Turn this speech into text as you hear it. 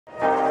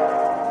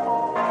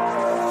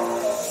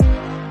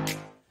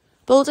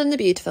Bold and the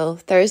Beautiful,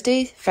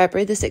 Thursday,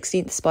 February the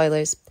 16th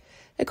spoilers.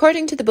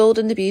 According to the Bold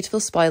and the Beautiful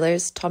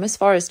spoilers, Thomas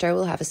Forrester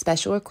will have a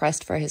special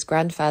request for his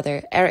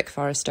grandfather, Eric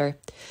Forrester.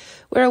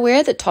 We're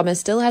aware that Thomas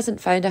still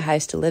hasn't found a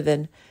house to live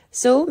in,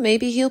 so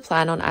maybe he'll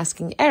plan on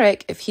asking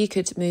Eric if he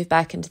could move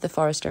back into the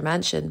Forrester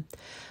mansion.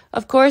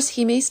 Of course,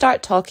 he may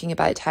start talking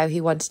about how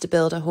he wanted to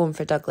build a home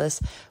for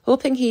Douglas,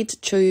 hoping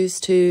he'd choose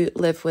to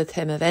live with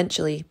him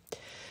eventually.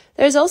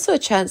 There is also a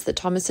chance that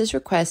Thomas's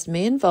request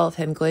may involve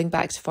him going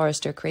back to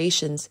Forrester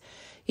Creations.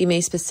 He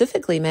may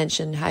specifically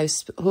mention how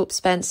Hope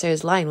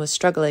Spencer's line was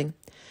struggling.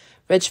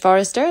 Ridge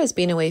Forrester has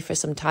been away for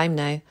some time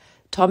now.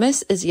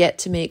 Thomas is yet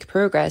to make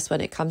progress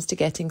when it comes to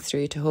getting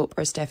through to Hope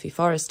or Steffi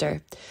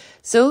Forrester.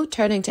 So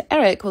turning to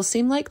Eric will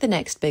seem like the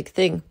next big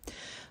thing.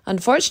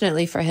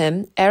 Unfortunately for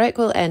him, Eric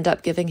will end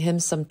up giving him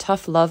some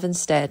tough love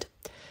instead.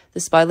 The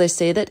spoilers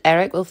say that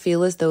Eric will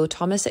feel as though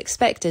Thomas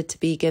expected to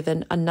be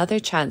given another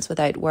chance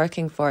without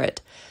working for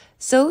it.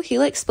 So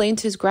he'll explain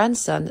to his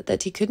grandson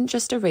that he couldn't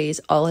just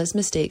erase all his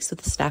mistakes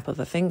with the snap of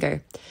a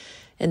finger.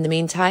 In the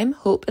meantime,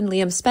 Hope and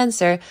Liam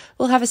Spencer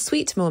will have a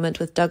sweet moment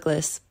with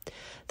Douglas.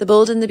 The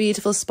Bold and the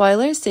Beautiful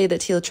spoilers say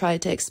that he'll try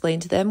to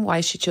explain to them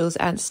why she chose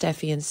Aunt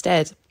Steffi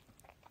instead.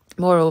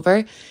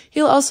 Moreover,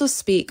 he'll also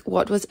speak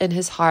what was in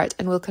his heart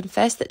and will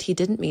confess that he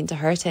didn't mean to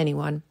hurt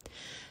anyone.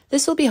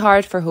 This will be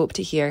hard for Hope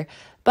to hear,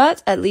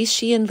 but at least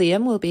she and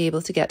Liam will be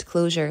able to get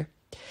closure.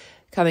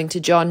 Coming to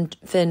John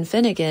Finn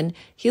Finnegan,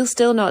 he'll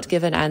still not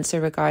give an answer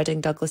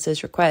regarding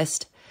Douglas's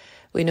request.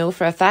 We know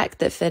for a fact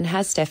that Finn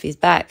has Steffi's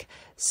back,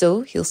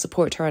 so he'll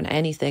support her on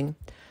anything.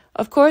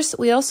 Of course,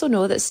 we also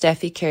know that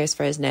Steffi cares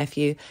for his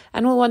nephew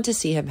and will want to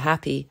see him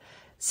happy.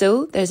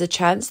 So there's a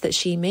chance that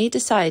she may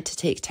decide to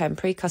take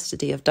temporary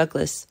custody of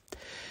Douglas.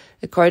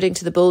 According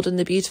to the Bold and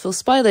the Beautiful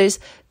spoilers,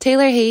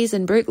 Taylor Hayes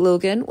and Brooke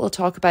Logan will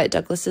talk about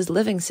Douglas's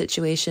living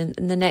situation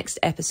in the next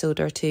episode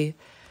or two.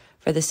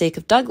 For the sake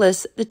of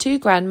Douglas, the two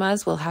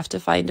grandmas will have to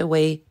find a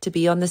way to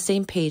be on the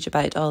same page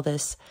about all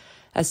this.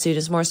 As soon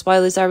as more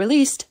spoilers are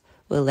released,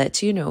 we'll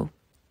let you know.